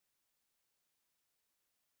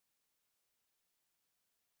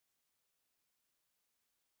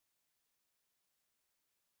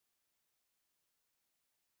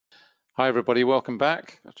Hi everybody, welcome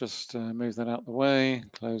back. I'll just move that out of the way,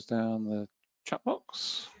 close down the chat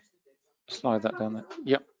box, slide that down there.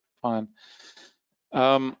 Yep, fine.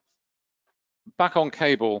 Back on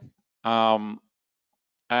cable, and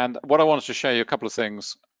what I wanted to show you a couple of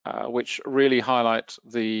things which really highlight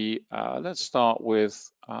the, let's start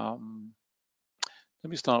with, let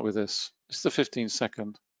me start with this. It's the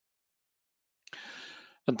 15-second.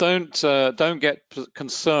 And don't get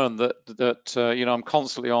concerned that I'm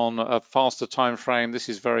constantly on a faster time frame. This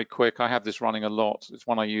is very quick. I have this running a lot. It's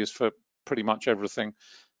one I use for pretty much everything,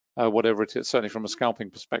 whatever it is, certainly from a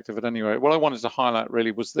scalping perspective. At any rate, what I wanted to highlight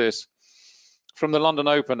really was this from the London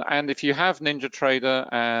Open. And if you have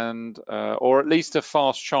NinjaTrader and or at least a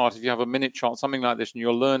fast chart, if you have a minute chart, something like this, and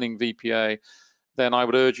you're learning VPA, then I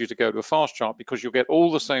would urge you to go to a fast chart because you'll get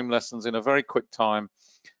all the same lessons in a very quick time.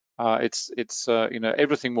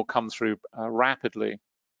 Everything will come through rapidly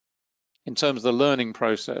in terms of the learning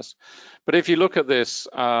process. But if you look at this,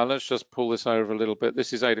 let's just pull this over a little bit.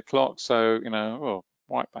 This is 8 o'clock, so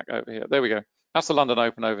right back over here. There we go. That's the London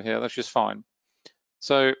Open over here. That's just fine.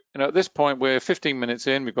 So at this point we're 15 minutes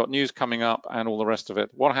in. We've got news coming up and all the rest of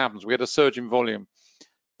it. What happens? We get a surge in volume.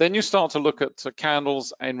 Then you start to look at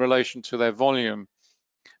candles in relation to their volume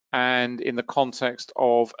and in the context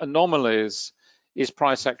of anomalies. Is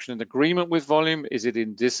price action in agreement with volume? Is it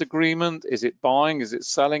in disagreement? Is it buying? Is it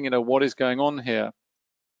selling? What is going on here?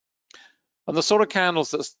 And the sort of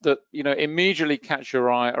candles that immediately catch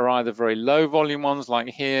your eye are either very low volume ones like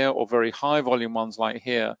here or very high volume ones like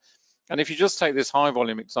here. And if you just take this high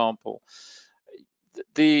volume example,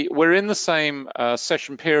 we're in the same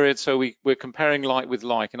session period, so we're comparing like with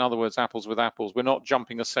like. In other words, apples with apples. We're not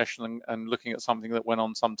jumping a session and looking at something that went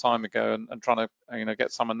on some time ago and trying to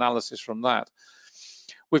get some analysis from that.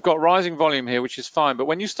 We've got rising volume here, which is fine, but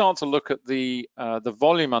when you start to look at the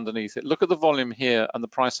volume underneath it, look at the volume here and the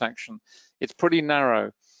price action. It's pretty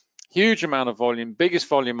narrow, huge amount of volume, biggest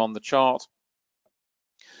volume on the chart.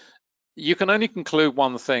 You can only conclude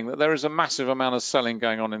one thing, that there is a massive amount of selling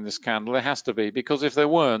going on in this candle. There has to be, because if there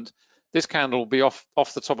weren't, this candle will be off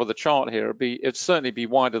the top of the chart here. It'd certainly be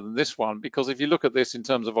wider than this one, because if you look at this in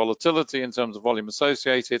terms of volatility, in terms of volume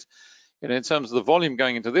associated, in terms of the volume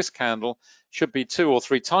going into this candle, should be 2 or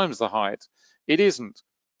 3 times the height. It isn't.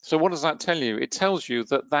 So what does that tell you? It tells you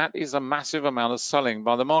that that is a massive amount of selling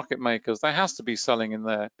by the market makers. There has to be selling in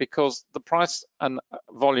there because the price and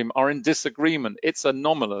volume are in disagreement. It's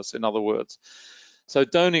anomalous, in other words. So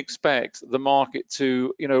don't expect the market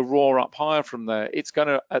to, roar up higher from there. It's going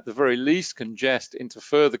to, at the very least, congest into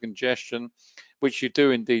further congestion, which you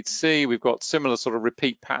do indeed see. We've got similar sort of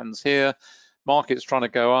repeat patterns here. Market's trying to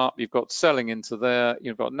go up, you've got selling into there,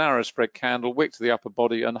 you've got narrow spread candle, wick to the upper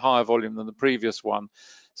body and higher volume than the previous one.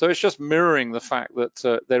 So it's just mirroring the fact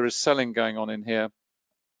that there is selling going on in here.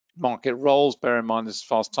 Market rolls, bear in mind this is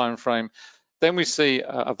fast time frame. Then we see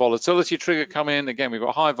a volatility trigger come in. Again, we've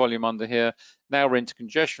got high volume under here. Now we're into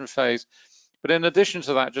congestion phase. But in addition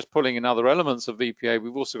to that, just pulling in other elements of VPA,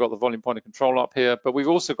 we've also got the volume point of control up here, but we've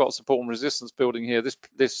also got support and resistance building here.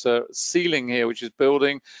 This ceiling here, which is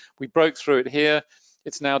building, we broke through it here.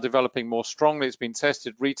 It's now developing more strongly. It's been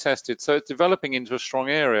tested, retested, so it's developing into a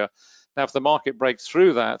strong area. Now, if the market breaks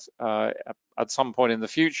through that at some point in the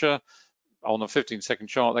future, on a 15-second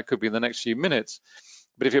chart, that could be in the next few minutes.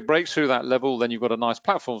 But if it breaks through that level, then you've got a nice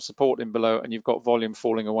platform support in below and you've got volume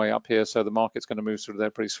falling away up here. So the market's going to move through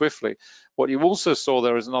there pretty swiftly. What you also saw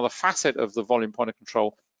there is another facet of the volume point of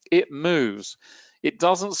control. It moves. It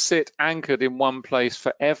doesn't sit anchored in one place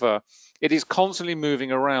forever. It is constantly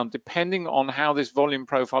moving around depending on how this volume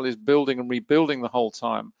profile is building and rebuilding the whole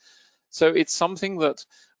time. So it's something that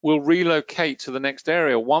will relocate to the next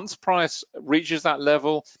area. Once price reaches that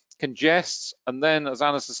level, congests, and then as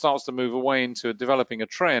Anna starts to move away into developing a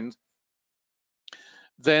trend,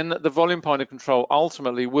 then the volume point of control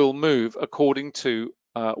ultimately will move according to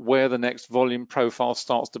where the next volume profile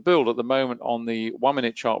starts to build. At the moment on the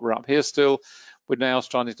 1-minute chart, we're up here still. We're now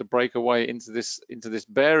starting to break away into this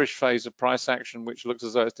bearish phase of price action, which looks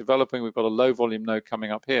as though it's developing. We've got a low volume node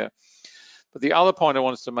coming up here. But the other point I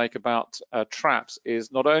wanted to make about traps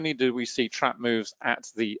is not only do we see trap moves at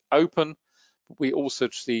the open, we also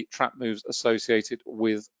see trap moves associated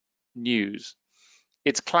with news.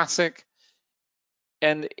 It's classic,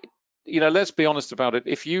 and let's be honest about it.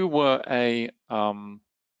 If you were a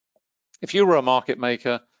market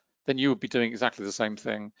maker, then you would be doing exactly the same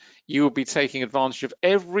thing. You would be taking advantage of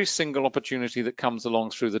every single opportunity that comes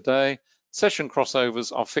along through the day. Session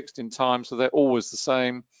crossovers are fixed in time, so they're always the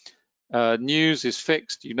same. News is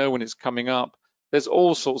fixed. You know when it's coming up. There's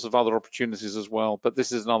all sorts of other opportunities as well, but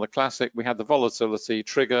this is another classic. We had the volatility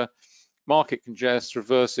trigger. market congests,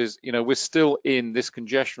 reverses. We're still in this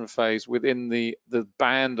congestion phase within the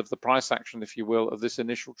band of the price action, if you will, of this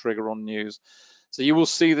initial trigger on news. So you will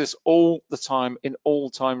see this all the time in all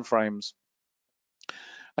time frames.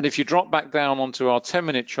 And if you drop back down onto our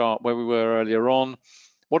 10-minute chart where we were earlier on,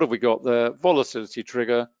 what have we got there? Volatility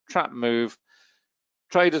trigger, trap move.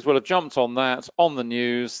 Traders will have jumped on that on the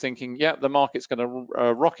news thinking, yeah, the market's going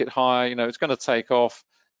to rocket high, it's going to take off.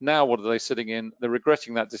 Now, what are they sitting in? They're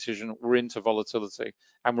regretting that decision. We're into volatility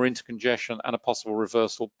and we're into congestion and a possible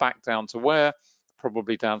reversal back down to where?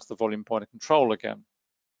 Probably down to the volume point of control again.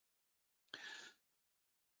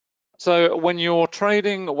 So when you're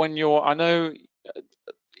trading, I know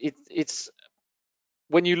it's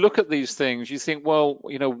when you look at these things, you think, well,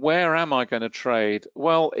 where am I going to trade?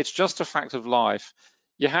 Well, it's just a fact of life.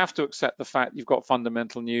 You have to accept the fact you've got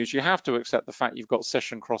fundamental news. You have to accept the fact you've got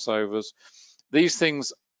session crossovers. These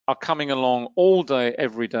things are coming along all day,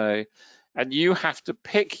 every day, and you have to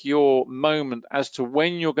pick your moment as to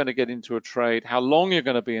when you're going to get into a trade, how long you're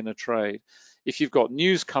going to be in a trade. If you've got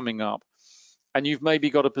news coming up and you've maybe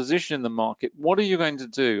got a position in the market, what are you going to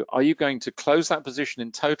do? Are you going to close that position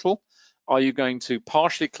in total? Are you going to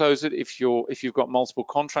partially close it if you've got multiple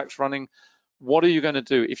contracts running? What are you going to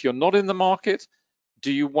do? If you're not in the market,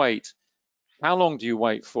 do you wait? How long do you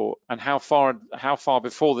wait for? And how far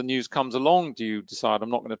before the news comes along do you decide, I'm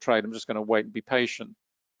not going to trade, I'm just going to wait and be patient?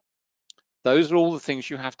 Those are all the things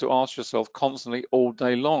you have to ask yourself constantly all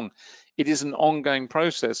day long. It is an ongoing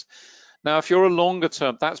process. Now, if you're a longer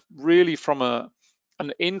term, that's really from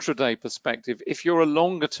an intraday perspective. If you're a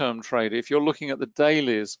longer term trader, if you're looking at the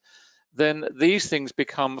dailies, then these things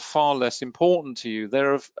become far less important to you.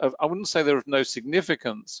 I wouldn't say they're of no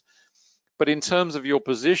significance, but in terms of your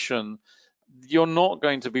position, you're not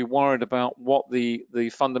going to be worried about what the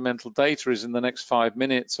fundamental data is in the next 5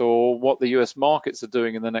 minutes or what the US markets are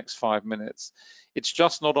doing in the next 5 minutes. It's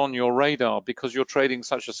just not on your radar because you're trading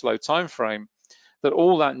such a slow time frame that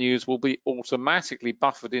all that news will be automatically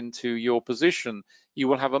buffered into your position. You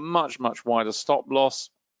will have a much, much wider stop loss.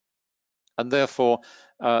 And therefore,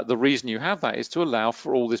 the reason you have that is to allow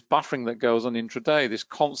for all this buffering that goes on intraday, this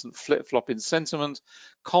constant flip-flop in sentiment,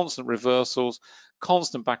 constant reversals,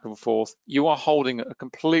 constant back and forth. You are holding a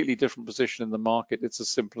completely different position in the market. It's as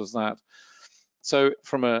simple as that. So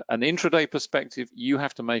from an intraday perspective, you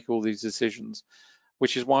have to make all these decisions,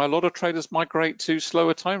 which is why a lot of traders migrate to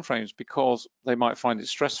slower timeframes because they might find it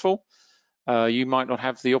stressful. You might not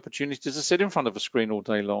have the opportunity to sit in front of a screen all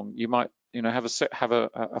day long. You might, have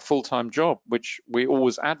a full-time job, which we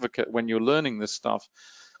always advocate when you're learning this stuff.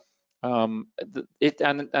 And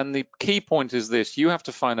the key point is this: you have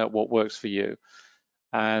to find out what works for you.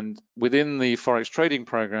 And within the forex trading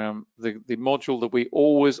program, the module that we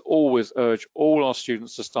always urge all our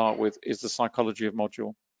students to start with is the psychology of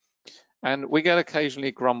module. And we get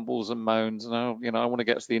occasionally grumbles and moans, and I want to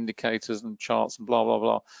get to the indicators and charts and blah blah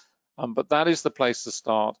blah. But that is the place to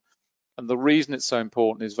start. And the reason it's so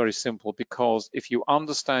important is very simple, because if you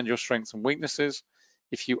understand your strengths and weaknesses,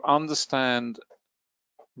 if you understand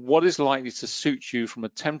what is likely to suit you from a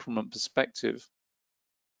temperament perspective,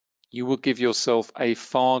 you will give yourself a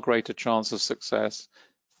far greater chance of success.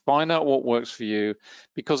 Find out what works for you,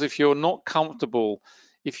 because if you're not comfortable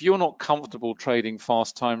trading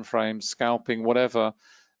fast time frames, scalping, whatever,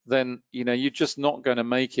 then you're just not going to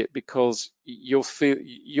make it, because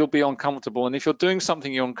you'll be uncomfortable. And if you're doing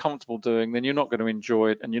something you're uncomfortable doing, then you're not going to enjoy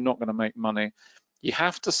it and you're not going to make money. You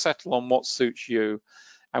have to settle on what suits you.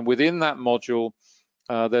 And within that module,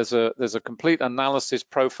 there's a complete analysis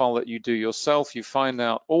profile that you do yourself. You find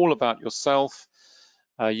out all about yourself.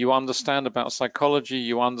 You understand about psychology.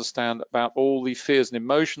 You understand about all the fears and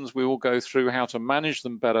emotions we will go through, how to manage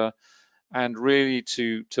them better, and really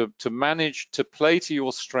to manage, to play to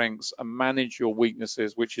your strengths and manage your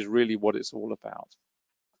weaknesses, which is really what it's all about.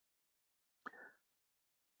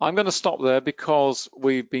 I'm going to stop there because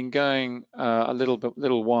we've been going a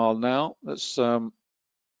little while now. Let's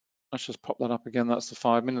just pop that up again. That's the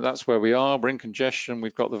 5 minute. That's where we are. We're in congestion.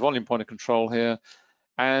 We've got the volume point of control here.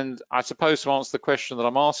 And I suppose to answer the question that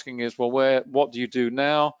I'm asking is, well, what do you do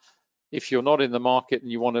now? If you're not in the market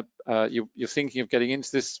and you want to, you're thinking of getting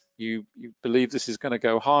into this, you believe this is going to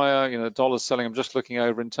go higher, dollar's selling. I'm just looking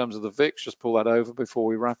over in terms of the VIX, just pull that over before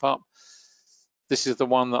we wrap up. This is the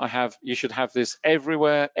one that I have. You should have this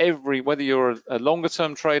everywhere, whether you're a longer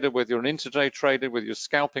term trader, whether you're an intraday trader, whether you're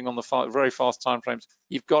scalping on the very fast time frames,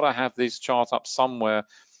 you've got to have this chart up somewhere.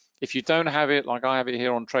 If you don't have it, like I have it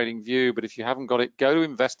here on TradingView, but if you haven't got it, go to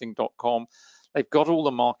investing.com. They've got all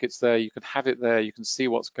the markets there. You can have it there. You can see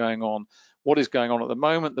what's going on. What is going on at the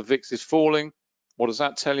moment? The VIX is falling. What does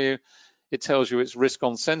that tell you? It tells you it's risk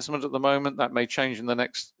on sentiment at the moment. That may change in the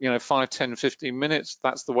next 5, 10, 15 minutes.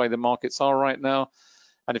 That's the way the markets are right now.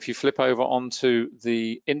 And if you flip over onto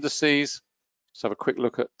the indices, let's have a quick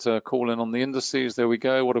look at calling on the indices. There we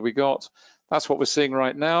go. What have we got? That's what we're seeing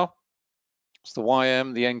right now. It's the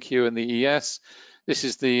YM, the NQ, and the ES. This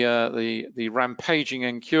is the rampaging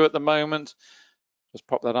NQ at the moment. Just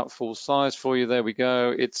pop that up full size for you. There we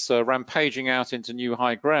go. It's rampaging out into new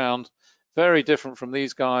high ground. Very different from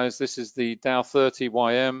these guys. This is the Dow 30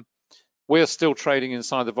 YM. We're still trading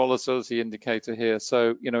inside the volatility indicator here.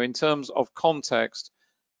 So, in terms of context,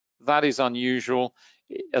 that is unusual.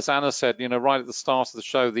 As Anna said, right at the start of the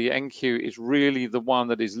show, the NQ is really the one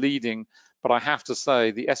that is leading. But I have to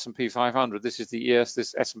say, the S&P 500, this is the ES,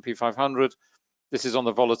 this S&P 500, this is on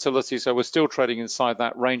the volatility. So we're still trading inside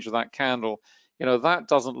that range of that candle. That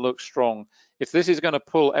doesn't look strong. If this is going to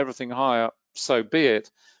pull everything higher, so be it.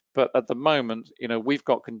 But at the moment, we've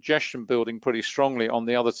got congestion building pretty strongly on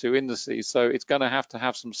the other two indices. So it's going to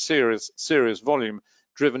have some serious volume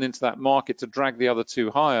driven into that market to drag the other two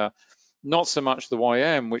higher. Not so much the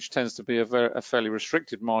YM, which tends to be a fairly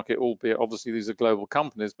restricted market, albeit obviously these are global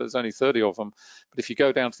companies, but there's only 30 of them. But if you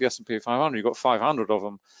go down to the S&P 500, you've got 500 of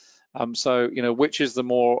them. So, which is the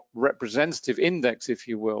more representative index, if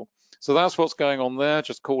you will. So that's what's going on there.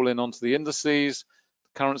 Just call in onto the indices,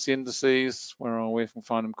 currency indices. Where are we? If we can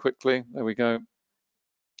find them quickly. There we go.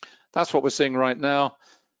 That's what we're seeing right now.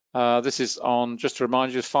 This is on, just to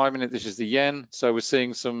remind you, 5 minute, this is the yen. So we're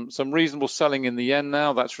seeing some reasonable selling in the yen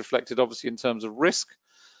now. That's reflected obviously in terms of risk.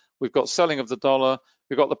 We've got selling of the dollar.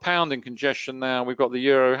 We've got the pound in congestion now. We've got the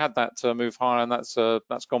euro, had that move higher, and that's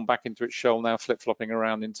gone back into its shell now, flip-flopping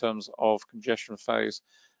around in terms of congestion phase.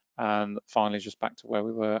 And finally, just back to where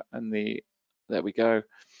we were, and there we go.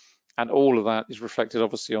 And all of that is reflected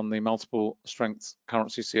obviously on the multiple strength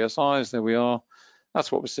currency CSIs. There we are.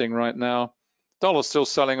 That's what we're seeing right now. Dollar's still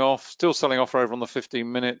selling off over on the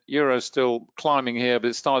 15-minute. Euro's still climbing here, but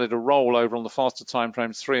it started to roll over on the faster time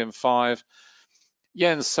frames 3 and 5.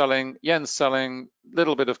 Yen's selling,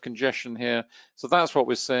 little bit of congestion here. So that's what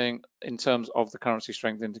we're seeing in terms of the currency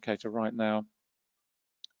strength indicator right now.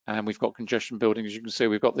 And we've got congestion building. As you can see,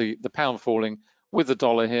 we've got the pound falling with the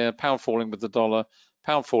dollar here, pound falling with the dollar,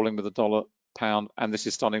 pound falling with the dollar, pound, and this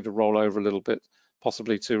is starting to roll over a little bit,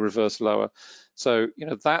 possibly to reverse lower. So,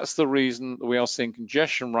 that's the reason we are seeing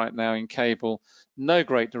congestion right now in cable. No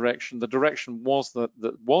great direction. The direction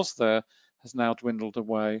that was there has now dwindled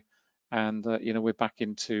away. And, we're back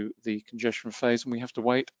into the congestion phase, and we have to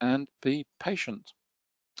wait and be patient.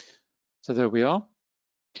 So there we are.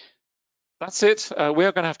 That's it. We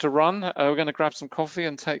are going to have to run. We're going to grab some coffee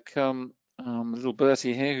and take little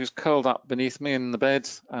Bertie here, who's curled up beneath me in the bed,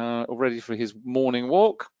 all ready for his morning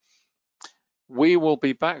walk. We will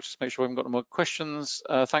be back. Just make sure we haven't got no more questions.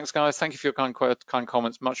 Thanks, guys. Thank you for your kind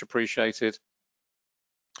comments. Much appreciated.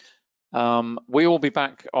 We will be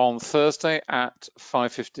back on Thursday at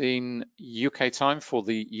 5:15 UK time for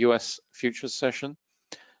the US futures session.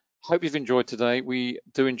 Hope you've enjoyed today. We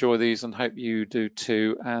do enjoy these and hope you do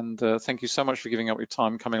too. And thank you so much for giving up your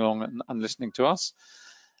time coming along and listening to us.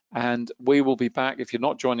 And we will be back. If you're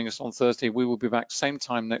not joining us on Thursday, we will be back same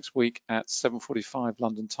time next week at 7:45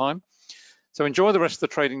 London time. So enjoy the rest of the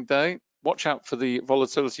trading day. Watch out for the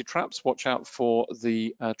volatility traps. Watch out for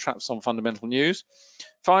the traps on fundamental news.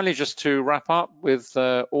 Finally, just to wrap up with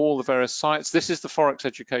all the various sites, this is the Forex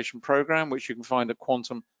Education Program, which you can find at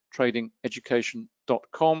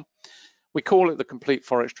quantumtradingeducation.com. We call it the Complete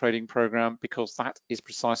Forex Trading Program because that is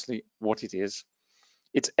precisely what it is.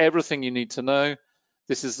 It's everything you need to know.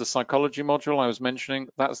 This is the psychology module I was mentioning.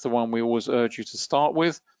 That's the one we always urge you to start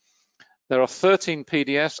with. There are 13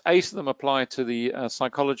 PDFs, 8 of them apply to the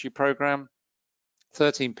psychology program,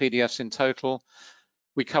 13 PDFs in total.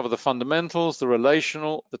 We cover the fundamentals, the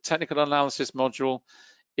relational, the technical analysis module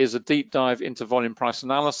is a deep dive into volume price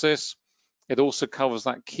analysis. It also covers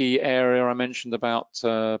that key area I mentioned about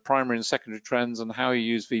primary and secondary trends and how you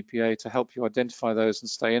use VPA to help you identify those and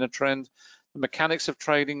stay in a trend. The mechanics of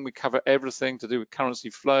trading, we cover everything to do with currency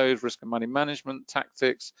flows, risk and money management,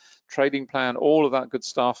 tactics, trading plan, all of that good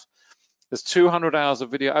stuff. There's 200 hours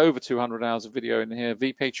of video, over 200 hours of video in here,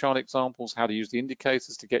 VPA chart examples, how to use the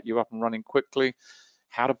indicators to get you up and running quickly,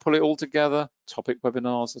 how to pull it all together, topic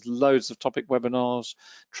webinars, there's loads of topic webinars,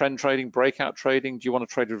 trend trading, breakout trading, do you want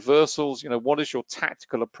to trade reversals? What is your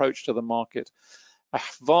tactical approach to the market? A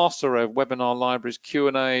vast array of webinar libraries,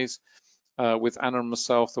 Q&As with Anna and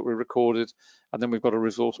myself that we recorded, and then we've got a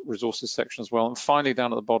resources section as well. And finally,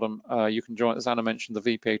 down at the bottom, you can join, as Anna mentioned,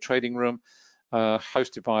 the VPA trading room,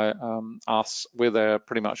 hosted by us. We're there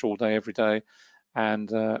pretty much all day, every day,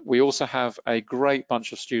 And we also have a great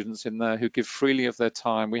bunch of students in there who give freely of their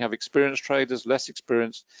time. We have experienced traders, less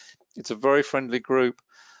experienced. It's a very friendly group.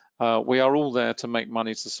 We are all there to make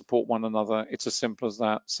money, to support one another. It's as simple as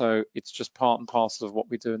that. So it's just part and parcel of what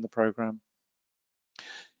we do in the program.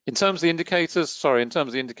 In terms of the indicators,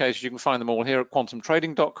 you can find them all here at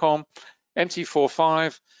quantumtrading.com,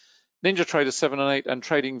 MT45, NinjaTrader 7 and 8, and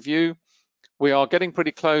TradingView. We are getting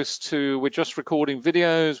pretty close to, we're just recording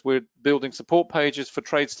videos, we're building support pages for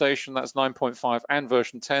TradeStation, that's 9.5 and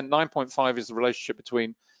version 10. 9.5 is the relationship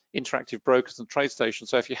between Interactive Brokers and TradeStation.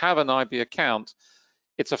 So if you have an IB account,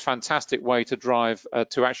 it's a fantastic way to drive,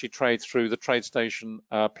 to actually trade through the TradeStation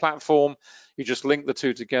platform. You just link the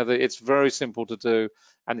two together. It's very simple to do,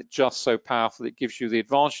 and it's just so powerful. It gives you the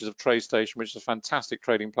advantages of TradeStation, which is a fantastic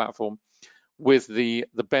trading platform, with the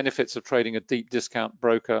benefits of trading a deep discount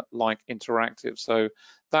broker like Interactive. So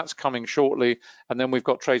that's coming shortly. And then we've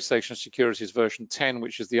got TradeStation Securities version 10,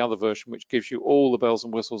 which is the other version, which gives you all the bells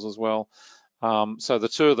and whistles as well. So the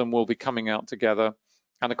two of them will be coming out together.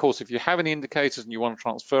 And of course, if you have any indicators and you want to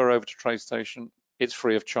transfer over to TradeStation, it's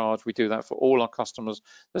free of charge. We do that for all our customers.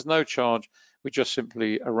 There's no charge. We just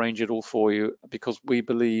simply arrange it all for you, because we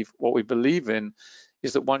believe, what we believe in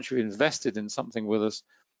is that once you've invested in something with us,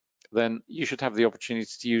 then you should have the opportunity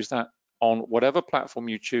to use that on whatever platform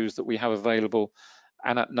you choose that we have available,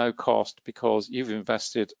 and at no cost, because you've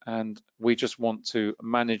invested, and we just want to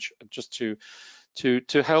manage just to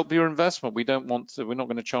help your investment. We're not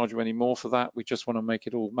going to charge you any more for that. We just want to make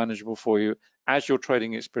it all manageable for you as your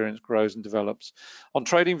trading experience grows and develops. On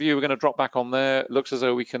TradingView, we're going to drop back on there. It looks as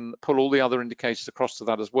though we can pull all the other indicators across to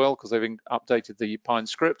that as well, because they've updated the Pine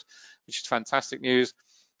script, which is fantastic news.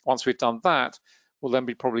 Once we've done that, we'll then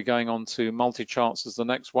be probably going on to multi-charts as the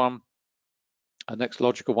next one, a next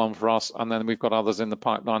logical one for us. And then we've got others in the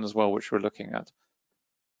pipeline as well, which we're looking at.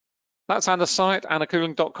 That's Anna's site,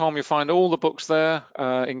 annacooling.com. You'll find all the books there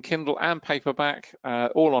in Kindle and paperback,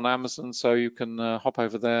 all on Amazon. So you can hop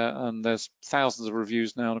over there, and there's thousands of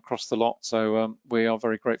reviews now across the lot. So we are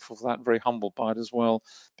very grateful for that, and very humbled by it as well,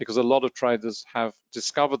 because a lot of traders have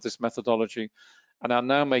discovered this methodology and are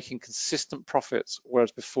now making consistent profits,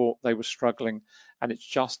 whereas before they were struggling. And it's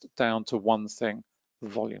just down to one thing: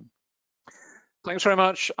 volume. Thanks very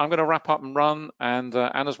much. I'm going to wrap up and run, and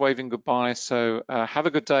Anna's waving goodbye. So have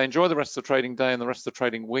a good day. Enjoy the rest of the trading day and the rest of the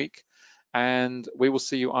trading week. And we will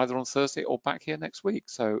see you either on Thursday or back here next week.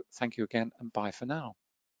 So thank you again, and bye for now.